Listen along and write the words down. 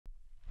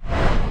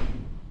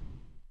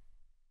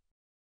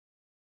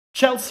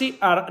Chelsea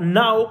are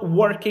now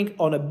working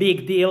on a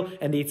big deal,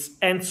 and it's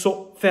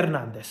Enzo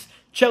Fernandez.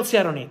 Chelsea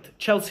are on it.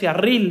 Chelsea are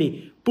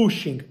really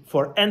pushing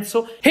for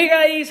Enzo. Hey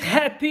guys,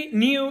 happy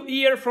new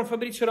year from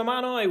Fabrizio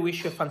Romano. I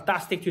wish you a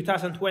fantastic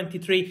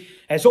 2023.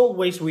 As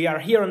always, we are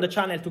here on the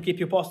channel to keep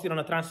you posted on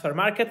the transfer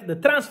market. The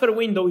transfer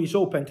window is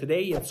open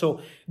today, and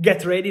so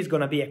get ready. It's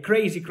gonna be a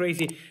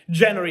crazy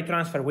January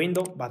transfer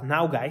window. But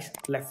now guys,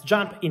 let's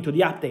jump into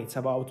the updates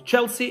about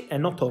Chelsea,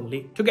 and not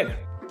only together.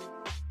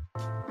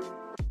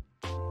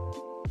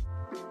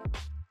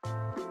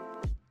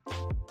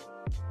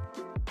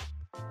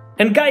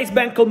 And guys,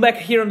 welcome back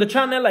here on the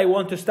channel. I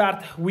want to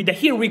start with the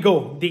here we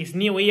go, this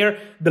new year,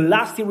 the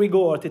last here we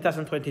go of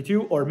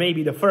 2022, or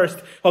maybe the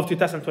first of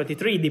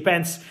 2023,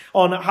 depends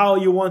on how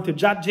you want to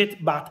judge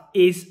it, but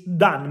is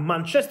done.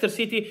 Manchester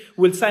City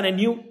will sign a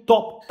new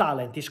top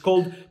talent. He's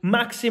called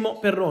Massimo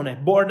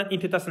Perrone, born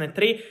in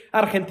 2003,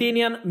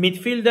 Argentinian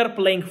midfielder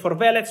playing for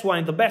Vélez, one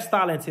of the best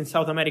talents in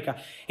South America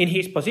in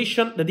his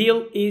position. The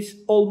deal is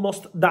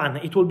almost done.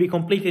 It will be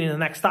completed in the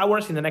next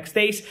hours, in the next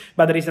days,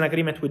 but there is an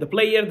agreement with the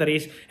player. There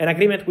is an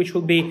agreement which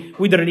will be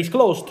with the release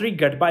clause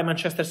triggered by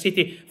Manchester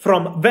City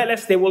from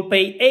Vélez. They will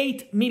pay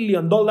 $8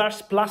 million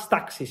plus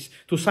taxes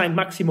to sign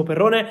Massimo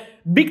Perrone.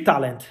 Big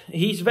talent.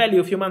 His value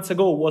a few months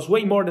ago was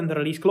way more than the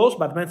release clause,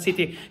 but Man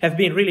City have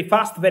been really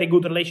fast, very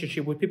good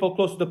relationship with people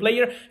close to the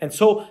player, and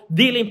so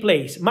deal in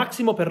place.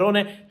 Massimo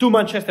Perrone to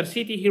Manchester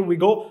City. Here we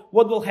go.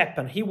 What will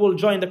happen? He will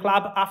join the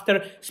club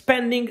after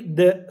spending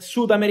the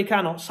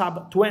Sudamericano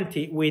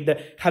sub-20 with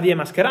Javier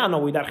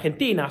Mascherano, with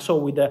Argentina, so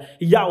with the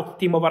youth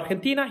team of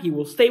Argentina. He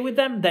will stay with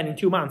them. Then in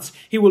 2 months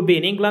he will be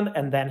in England,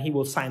 and then he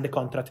will sign the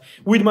contract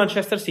with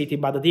Manchester City,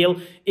 but the deal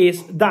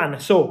is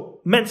done. So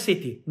Man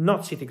City,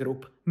 not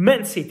Citigroup,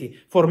 Man City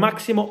for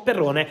Massimo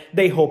Perrone.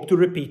 They hope to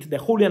repeat the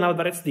Julian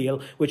Alvarez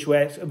deal, which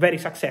was very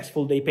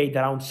successful. They paid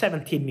around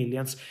 17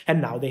 millions,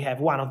 and now they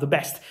have one of the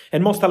best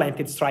and most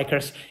talented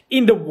strikers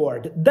in the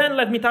world. Then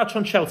let me touch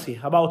on Chelsea,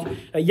 about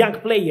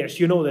young players.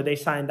 You know that they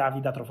signed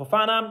Davide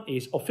Fofana,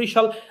 is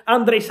official.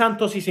 Andre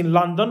Santos is in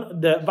London,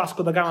 the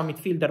Vasco da Gama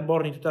midfielder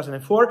born in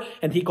 2004,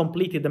 and he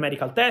completed the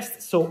medical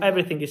test, so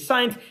everything is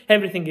signed,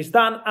 everything is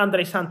done.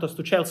 Andre Santos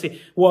to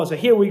Chelsea was a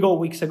here we go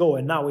weeks ago,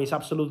 and now is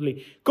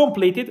absolutely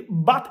completed.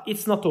 But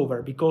it's not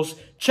over, because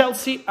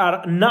Chelsea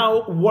are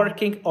now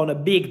working on a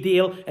big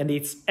deal, and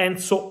it's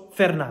Enzo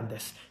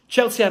Fernandez.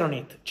 Chelsea are on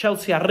it.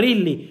 Chelsea are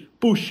really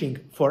pushing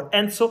for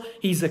Enzo.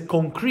 He's a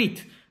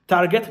concrete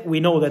target. We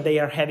know that they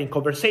are having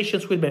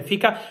conversations with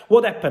Benfica.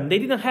 What happened? They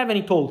didn't have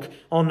any talk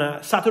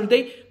on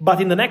Saturday, but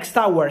in the next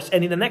hours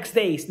and in the next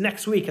days,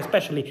 next week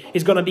especially,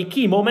 is going to be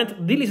key moment.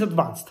 The deal is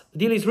advanced. The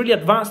deal is really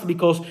advanced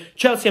because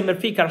Chelsea and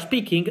Benfica are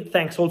speaking,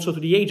 thanks also to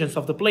the agents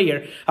of the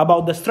player,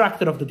 about the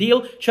structure of the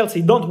deal.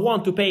 Chelsea don't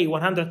want to pay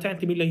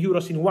 120 million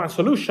euros in one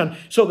solution,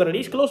 so the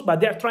release clause, but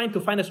they're trying to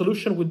find a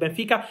solution with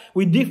Benfica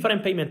with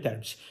different payment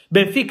terms.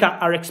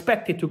 Benfica are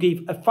expected to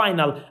give a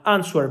final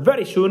answer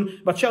very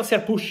soon, but Chelsea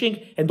are pushing,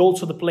 and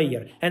also the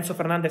player. Enzo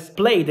Fernandez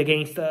played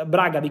against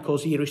Braga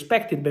because he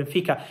respected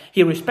Benfica,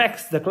 he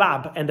respects the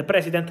club and the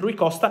president Rui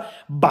Costa,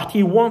 but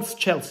he wants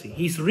Chelsea.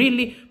 He's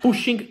really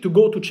pushing to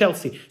go to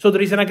Chelsea. So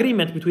there is an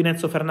agreement between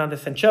Enzo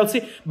Fernandez and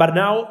Chelsea, but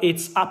now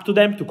it's up to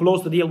them to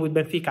close the deal with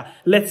Benfica.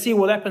 Let's see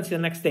what happens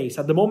in the next days.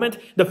 At the moment,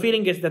 the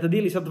feeling is that the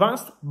deal is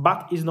advanced,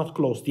 but is not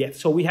closed yet.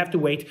 So we have to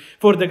wait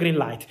for the green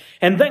light.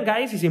 And then,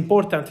 guys, it's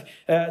important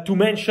to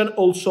mention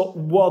also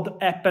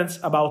what happens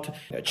about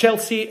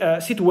Chelsea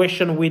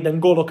situation with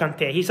N'Golo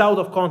KANTÉ. He's out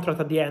of contract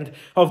at the end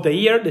of the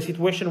year. The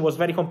situation was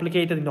very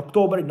complicated in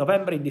October, in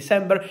November, in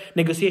December.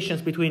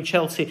 Negotiations between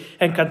Chelsea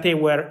and KANTÉ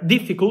were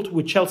difficult,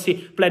 with Chelsea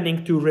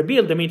planning to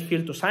rebuild the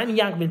midfield, to sign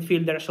young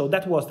midfielder, so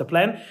that was the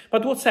plan.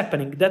 But what's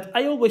happening? That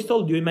I always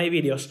told you in my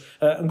videos,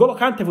 N'Golo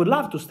KANTÉ would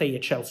love to stay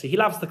at Chelsea. He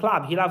loves the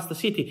club, he loves the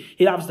city,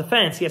 he loves the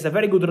fans, he has a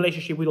very good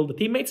relationship with all the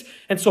teammates,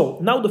 and so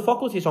now the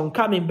focus is on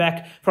coming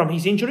back from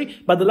his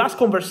injury. But the last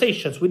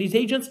conversations with his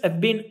agents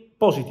have been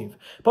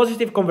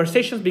positive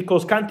conversations,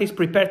 because KANTÉ is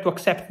prepared to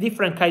accept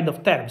different kind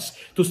of terms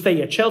to stay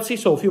at Chelsea.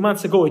 So a few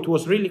months ago it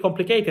was really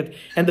complicated,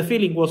 and the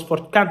feeling was for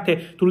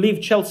KANTÉ to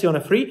leave Chelsea on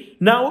a free.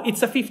 Now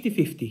it's a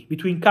 50-50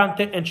 between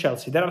KANTÉ and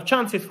Chelsea. There are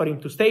chances for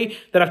him to stay,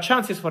 there are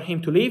chances for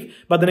him to leave,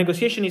 but the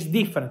negotiation is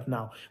different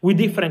now, with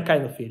different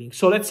kind of feelings.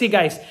 So let's see,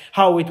 guys,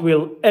 how it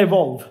will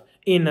evolve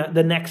in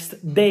the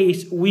next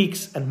days,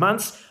 weeks and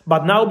months.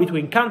 But now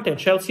between KANTÉ and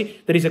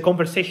Chelsea, there is a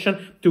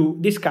conversation to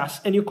discuss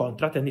a new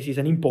contract, and this is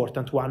an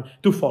important one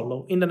to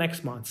follow in the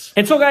next months.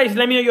 And so, guys,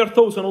 let me know your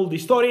thoughts on all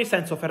these stories.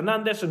 Enzo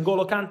Fernandez,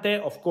 N'Golo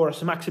KANTÉ, of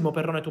course, Massimo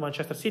Perrone to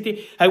Manchester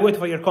City. I wait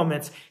for your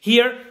comments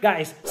here.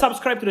 Guys,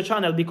 subscribe to the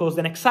channel, because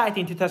an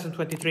exciting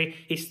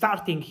 2023 is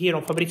starting here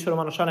on Fabrizio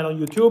Romano channel on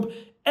YouTube.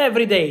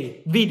 Every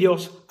day,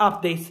 videos,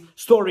 updates,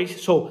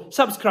 stories. So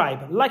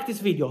subscribe, like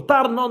this video,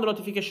 turn on the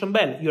notification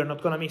bell. You're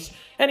not gonna miss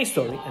any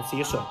story, and see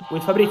you soon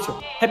with Fabrizio.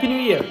 Happy New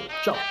Year.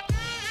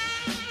 Ciao.